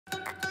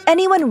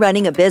Anyone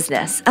running a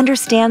business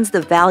understands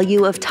the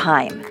value of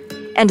time,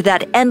 and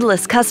that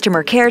endless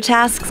customer care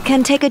tasks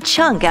can take a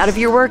chunk out of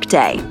your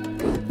workday.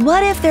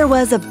 What if there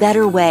was a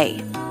better way?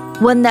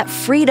 One that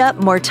freed up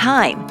more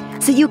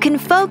time so you can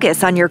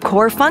focus on your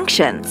core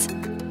functions.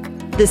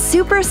 The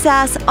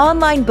SuperSaaS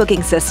online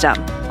booking system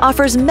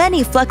offers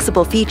many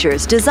flexible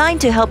features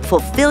designed to help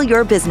fulfill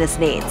your business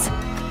needs.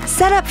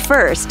 Set up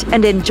first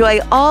and enjoy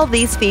all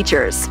these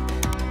features.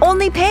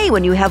 Only pay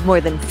when you have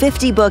more than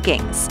 50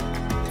 bookings.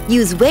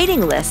 Use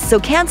waiting lists so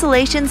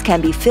cancellations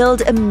can be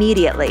filled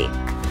immediately.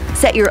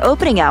 Set your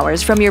opening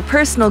hours from your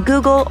personal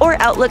Google or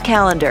Outlook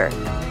calendar.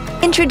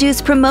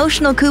 Introduce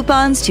promotional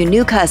coupons to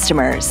new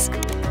customers.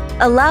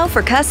 Allow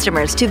for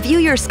customers to view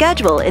your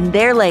schedule in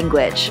their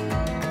language.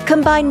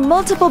 Combine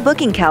multiple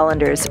booking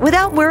calendars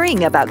without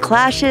worrying about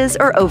clashes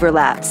or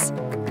overlaps.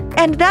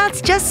 And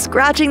that's just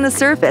scratching the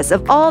surface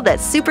of all that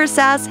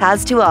SuperSaaS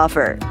has to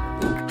offer.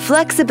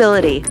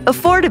 Flexibility,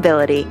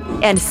 affordability,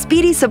 and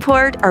speedy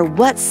support are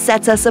what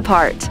sets us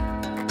apart.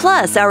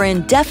 Plus, our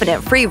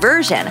indefinite free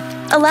version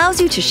allows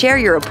you to share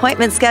your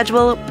appointment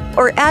schedule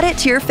or add it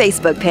to your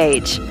Facebook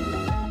page.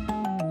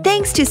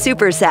 Thanks to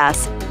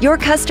SuperSaaS, your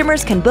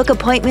customers can book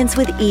appointments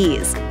with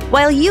ease,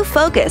 while you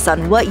focus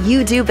on what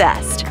you do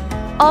best.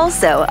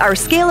 Also, our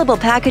scalable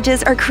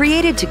packages are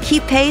created to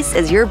keep pace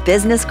as your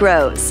business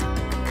grows.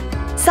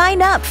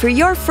 Sign up for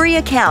your free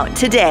account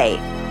today